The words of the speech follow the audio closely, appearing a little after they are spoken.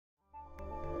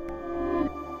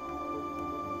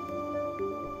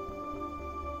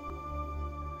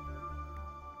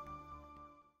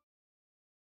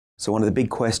So one of the big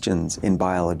questions in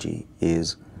biology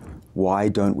is, why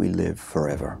don't we live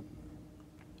forever?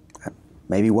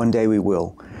 Maybe one day we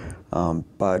will,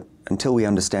 but until we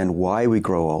understand why we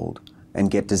grow old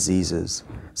and get diseases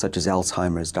such as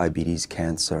Alzheimer's, diabetes,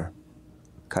 cancer,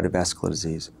 cardiovascular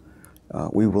disease,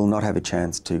 we will not have a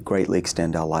chance to greatly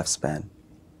extend our lifespan.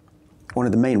 One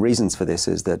of the main reasons for this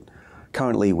is that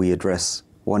currently we address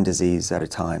one disease at a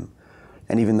time.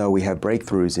 And even though we have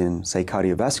breakthroughs in, say,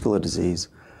 cardiovascular disease,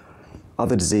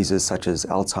 other diseases such as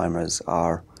Alzheimer's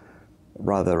are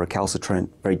rather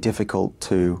recalcitrant, very difficult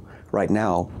to, right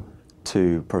now,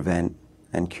 to prevent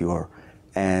and cure.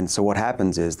 And so what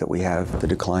happens is that we have the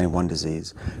decline in one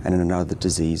disease and another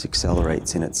disease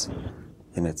accelerates in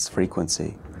its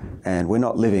frequency. And we're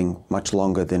not living much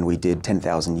longer than we did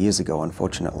 10,000 years ago,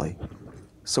 unfortunately.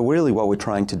 So really what we're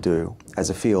trying to do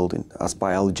as a field, us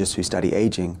biologists who study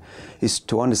aging, is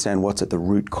to understand what's at the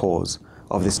root cause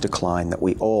of this decline that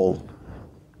we all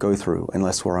go through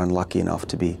unless we're unlucky enough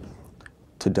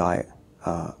to die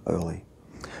early.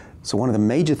 So one of the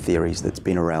major theories that's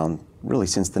been around really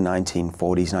since the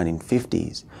 1940s,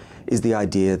 1950s is the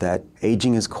idea that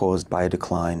aging is caused by a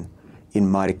decline in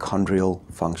mitochondrial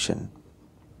function.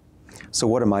 So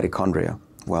what are mitochondria?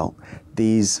 Well,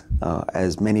 these,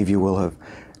 as many of you will have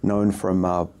known from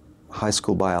high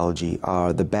school biology,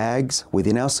 are the bags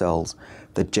within our cells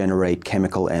that generate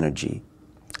chemical energy.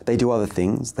 They do other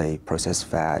things. They process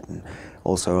fat and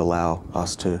also allow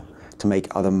us to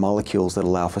make other molecules that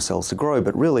allow for cells to grow.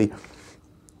 But really,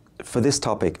 for this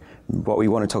topic, what we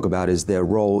want to talk about is their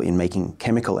role in making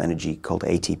chemical energy called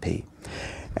ATP.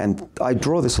 And I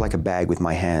draw this like a bag with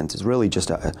my hands. It's really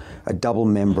just a double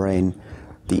membrane.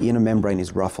 The inner membrane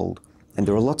is ruffled, and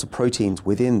there are lots of proteins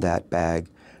within that bag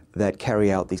that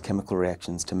carry out these chemical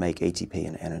reactions to make ATP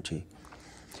and energy.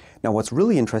 Now, what's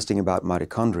really interesting about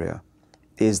mitochondria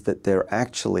is that they're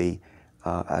actually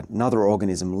another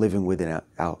organism living within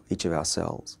each of our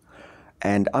cells.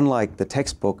 And unlike the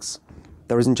textbooks,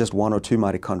 there isn't just one or two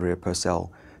mitochondria per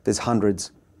cell. There's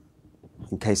hundreds,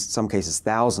 in some cases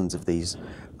thousands of these.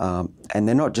 And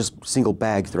they're not just single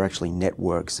bags, they're actually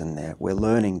networks, and we're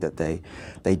learning that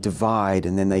they divide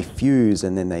and then they fuse,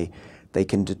 and then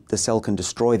the cell can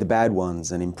destroy the bad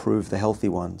ones and improve the healthy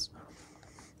ones.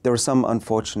 There are some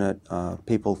unfortunate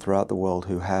people throughout the world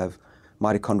who have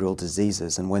mitochondrial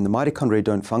diseases, and when the mitochondria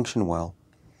don't function well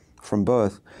from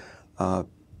birth,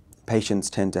 patients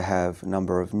tend to have a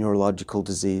number of neurological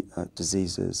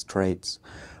diseases, traits.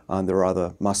 There are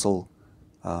other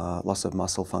loss of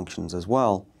muscle functions as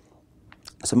well.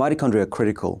 So mitochondria are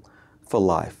critical for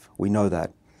life. We know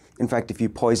that. In fact, if you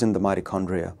poison the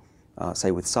mitochondria,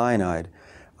 say with cyanide,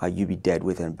 you'd be dead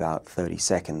within about 30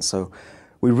 seconds. So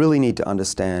we really need to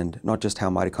understand not just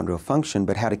how mitochondria function,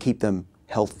 but how to keep them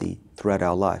healthy throughout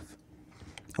our life.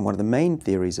 And one of the main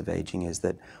theories of aging is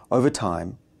that over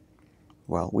time,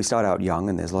 well, we start out young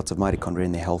and there's lots of mitochondria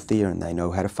and they're healthier and they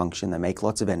know how to function, they make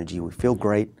lots of energy, we feel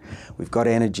great, we've got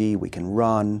energy, we can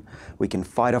run, we can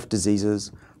fight off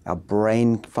diseases, our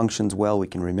brain functions well, we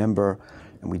can remember,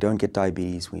 and we don't get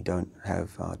diabetes, we don't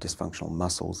have dysfunctional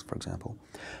muscles, for example.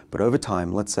 But over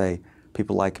time, let's say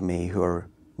people like me who are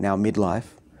now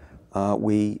midlife,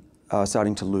 we are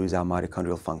starting to lose our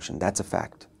mitochondrial function. That's a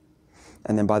fact.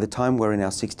 And then by the time we're in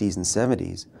our 60s and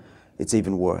 70s, it's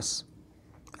even worse.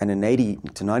 And an 80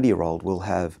 to 90-year-old will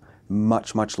have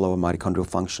much, much lower mitochondrial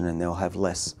function and they'll have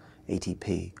less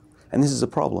ATP. And this is a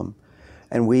problem.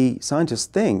 And we scientists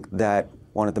think that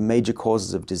one of the major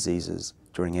causes of diseases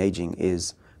during aging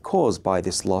is caused by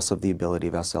this loss of the ability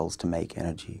of our cells to make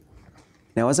energy.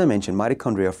 Now, as I mentioned,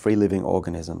 mitochondria are free-living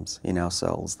organisms in our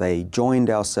cells. They joined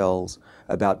our cells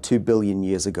about 2 billion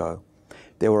years ago.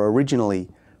 They were originally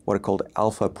what are called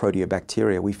alpha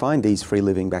proteobacteria. We find these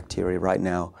free-living bacteria right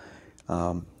now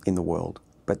in the world,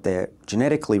 but they're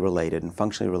genetically related and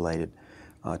functionally related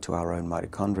to our own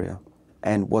mitochondria.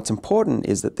 And what's important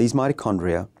is that these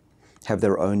mitochondria have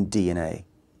their own DNA.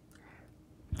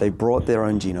 They brought their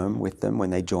own genome with them when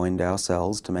they joined our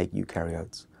cells to make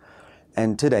eukaryotes.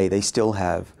 And today they still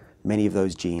have many of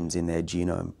those genes in their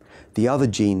genome. The other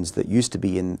genes that used to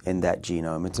be in that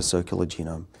genome, it's a circular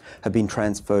genome, have been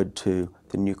transferred to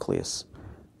the nucleus.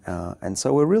 And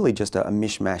so we're really just a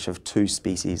mishmash of two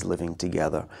species living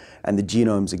together. And the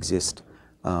genomes exist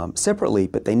separately,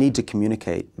 but they need to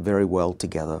communicate very well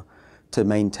together to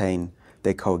maintain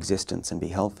their coexistence and be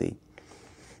healthy.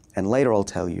 And later I'll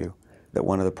tell you that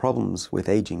one of the problems with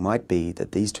aging might be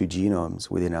that these two genomes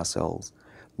within our cells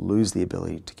lose the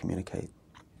ability to communicate.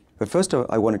 But first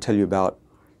I want to tell you about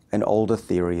an older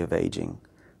theory of aging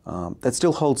that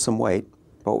still holds some weight,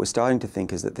 but what we're starting to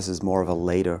think is that this is more of a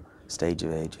later stage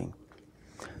of aging.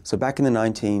 So back in the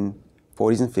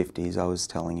 1940s and 50s, I was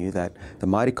telling you that the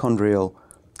mitochondrial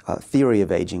theory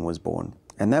of aging was born.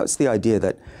 And that's the idea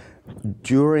that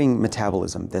during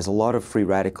metabolism, there's a lot of free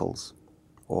radicals,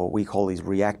 or we call these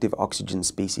reactive oxygen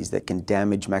species that can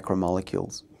damage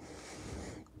macromolecules.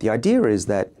 The idea is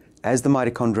that as the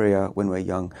mitochondria, when we're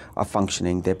young, are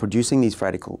functioning, they're producing these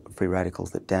free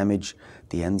radicals that damage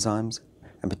the enzymes,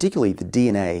 and particularly the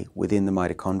DNA within the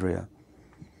mitochondria.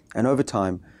 And over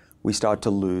time, we start to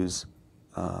lose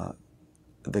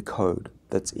the code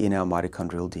that's in our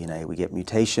mitochondrial DNA. We get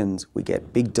mutations, we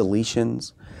get big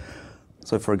deletions.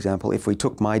 So for example, if we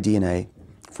took my DNA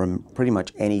from pretty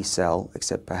much any cell,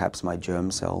 except perhaps my germ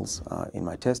cells in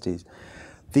my testes,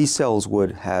 these cells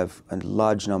would have a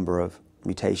large number of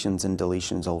mutations and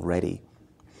deletions already,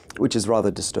 which is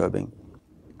rather disturbing.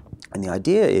 And the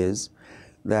idea is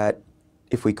that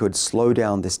if we could slow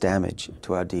down this damage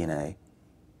to our DNA,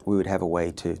 we would have a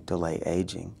way to delay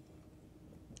aging.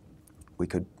 We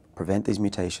could prevent these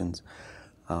mutations,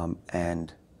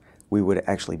 and we would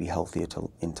actually be healthier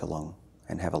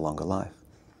and have a longer life.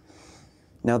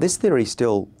 Now, this theory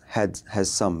still has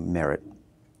some merit.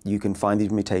 You can find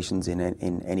these mutations in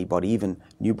anybody. Even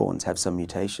newborns have some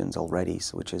mutations already,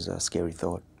 which is a scary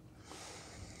thought.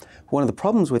 One of the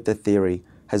problems with the theory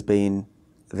has been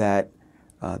that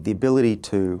the ability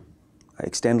to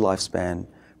extend lifespan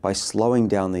by slowing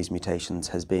down these mutations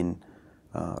has been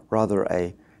rather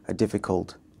a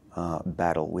difficult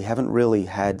battle. We haven't really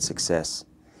had success.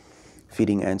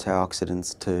 Feeding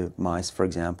antioxidants to mice, for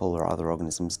example, or other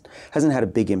organisms hasn't had a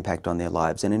big impact on their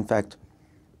lives. And in fact,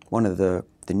 one of the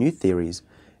new theories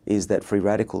is that free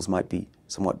radicals might be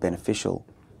somewhat beneficial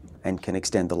and can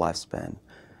extend the lifespan.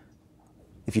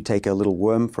 If you take a little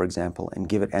worm, for example, and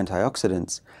give it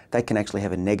antioxidants, that can actually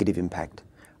have a negative impact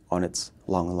on its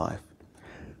long life.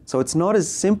 So it's not as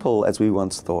simple as we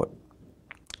once thought.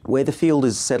 Where the field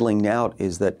is settling out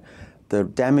is that the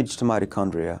damage to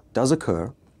mitochondria does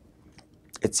occur.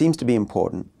 It seems to be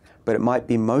important, but it might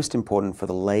be most important for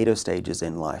the later stages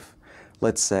in life.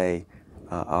 Let's say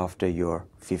after you're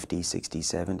 50, 60,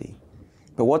 70.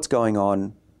 But what's going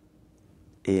on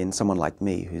in someone like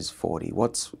me who's 40?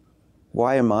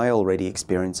 Why am I already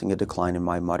experiencing a decline in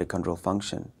my mitochondrial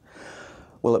function?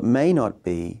 Well, it may not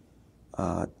be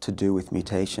to do with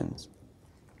mutations.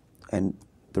 And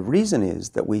the reason is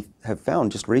that we have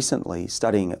found just recently,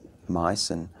 studying mice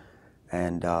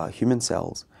and human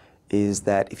cells, is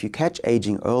that if you catch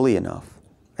aging early enough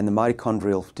and the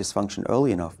mitochondrial dysfunction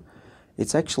early enough,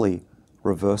 it's actually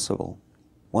reversible.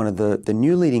 One of the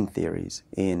new leading theories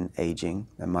in aging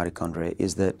and mitochondria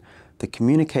is that the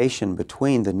communication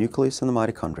between the nucleus and the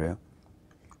mitochondria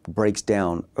breaks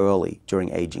down early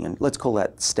during aging, and let's call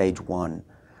that stage 1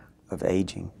 of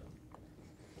aging.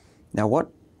 Now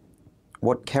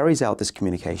what carries out this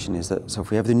communication is that, so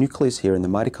if we have the nucleus here and the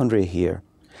mitochondria here,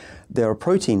 there are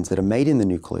proteins that are made in the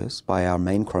nucleus by our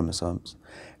main chromosomes,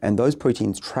 and those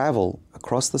proteins travel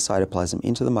across the cytoplasm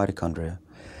into the mitochondria,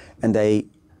 and they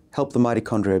help the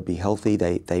mitochondria be healthy.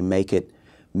 They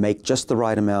make just the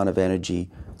right amount of energy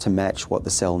to match what the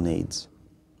cell needs.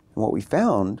 And what we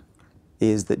found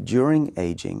is that during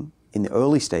aging, in the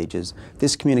early stages,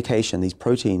 this communication, these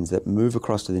proteins that move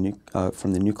across to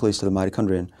from the nucleus to the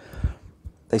mitochondria,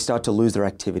 they start to lose their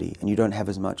activity, and you don't have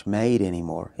as much made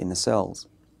anymore in the cells.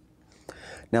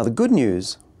 Now, the good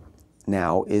news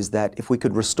now is that if we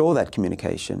could restore that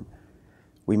communication,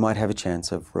 we might have a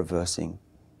chance of reversing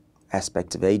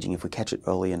aspects of aging if we catch it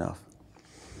early enough.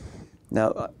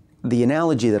 Now, the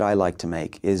analogy that I like to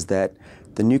make is that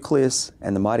the nucleus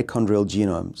and the mitochondrial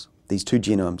genomes, these two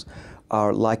genomes,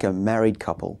 are like a married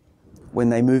couple. When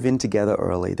they move in together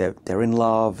early, they're in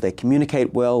love, they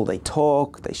communicate well, they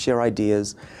talk, they share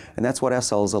ideas, and that's what our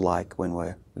cells are like when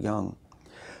we're young.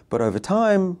 But over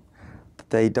time,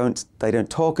 they don't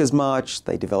talk as much,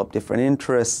 they develop different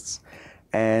interests,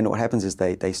 and what happens is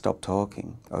they stop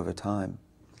talking over time.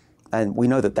 And we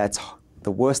know that that's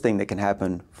the worst thing that can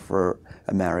happen for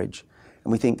a marriage,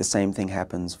 and we think the same thing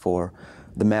happens for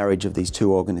the marriage of these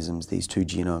two organisms, these two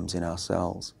genomes in our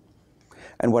cells.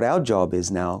 And what our job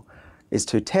is now is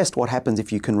to test what happens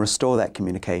if you can restore that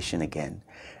communication again,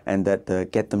 and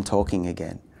get them talking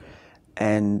again.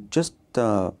 And just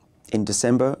in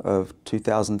December of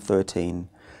 2013,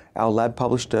 our lab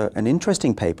published an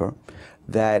interesting paper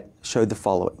that showed the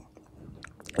following.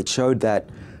 It showed that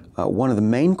one of the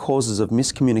main causes of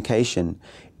miscommunication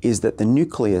is that the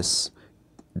nucleus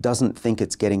doesn't think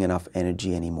it's getting enough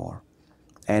energy anymore.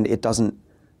 And it doesn't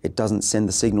send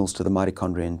the signals to the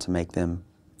mitochondria to make them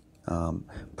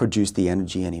produce the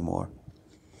energy anymore.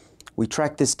 We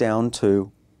tracked this down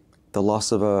to the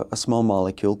loss of a small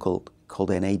molecule called called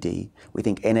NAD. We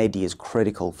think NAD is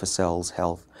critical for cells'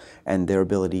 health and their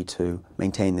ability to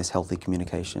maintain this healthy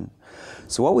communication.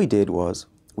 So what we did was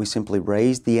we simply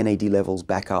raised the NAD levels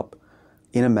back up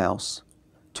in a mouse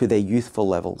to their youthful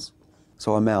levels.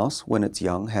 So a mouse, when it's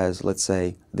young, has, let's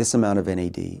say, this amount of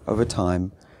NAD. Over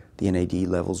time, the NAD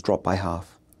levels drop by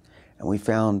half. And we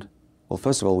found, well,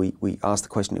 first of all, we asked the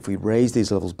question, if we raise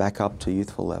these levels back up to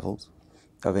youthful levels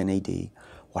of NAD,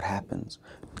 what happens?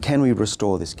 Can we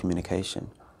restore this communication?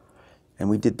 And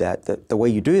we did that. The way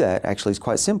you do that actually is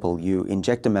quite simple. You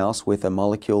inject a mouse with a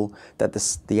molecule that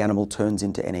the animal turns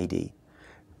into NAD.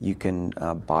 You can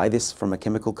buy this from a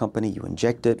chemical company, you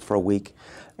inject it for a week,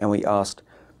 and we asked,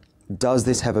 does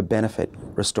this have a benefit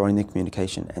restoring the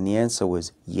communication? And the answer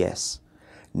was yes.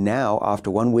 Now, after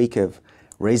 1 week of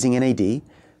raising NAD,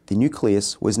 the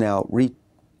nucleus was now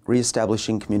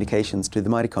re-establishing communications to the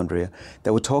mitochondria.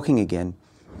 They were talking again.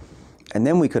 And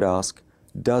then we could ask,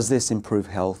 does this improve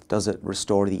health? Does it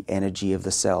restore the energy of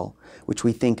the cell, which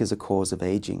we think is a cause of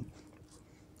aging?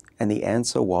 And the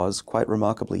answer was, quite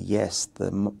remarkably, yes.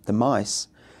 The mice,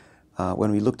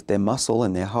 when we looked at their muscle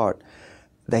and their heart,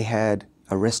 they had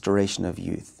a restoration of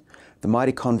youth. The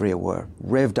mitochondria were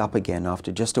revved up again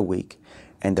after just a week,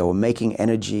 and they were making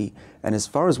energy. And as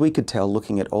far as we could tell,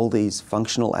 looking at all these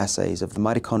functional assays of the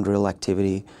mitochondrial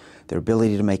activity, their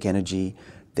ability to make energy,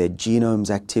 their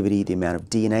genome's activity, the amount of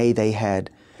DNA they had,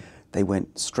 they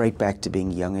went straight back to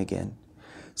being young again.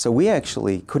 So we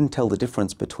actually couldn't tell the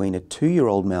difference between a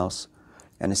 2-year-old mouse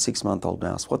and a 6-month-old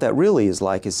mouse. What that really is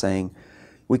like is saying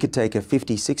we could take a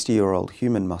 50, 60-year-old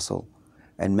human muscle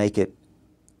and make it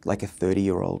like a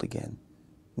 30-year-old again.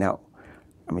 Now,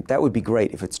 I mean, that would be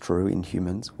great if it's true in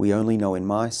humans. We only know in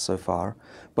mice so far,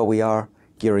 but we are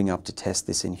gearing up to test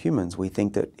this in humans. We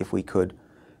think that if we could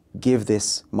give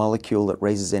this molecule that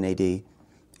raises NAD in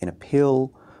a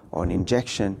pill or an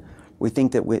injection, we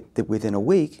think that within a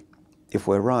week, if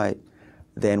we're right,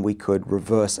 then we could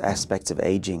reverse aspects of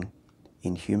aging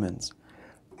in humans.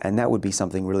 And that would be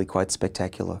something really quite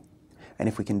spectacular. And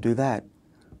if we can do that,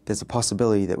 there's a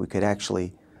possibility that we could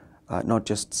actually not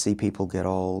just see people get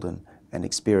old and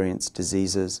experience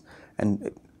diseases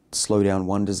and slow down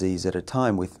one disease at a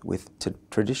time with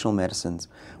traditional medicines.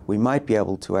 We might be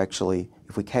able to actually,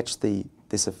 if we catch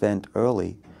this event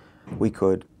early, we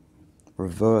could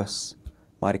reverse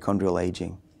mitochondrial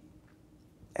aging.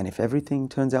 And if everything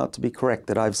turns out to be correct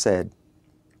that I've said,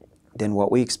 then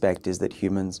what we expect is that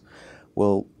humans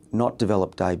will not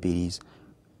develop diabetes,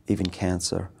 even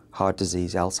cancer, heart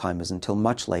disease, Alzheimer's until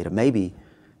much later, maybe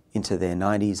into their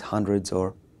 90s, 100s,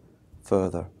 or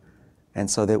further. And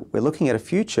so that we're looking at a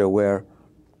future where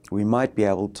we might be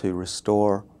able to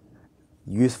restore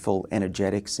youthful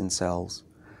energetics in cells,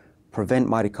 prevent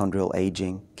mitochondrial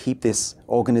aging, keep this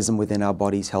organism within our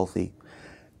bodies healthy,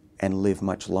 and live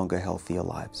much longer, healthier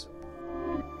lives.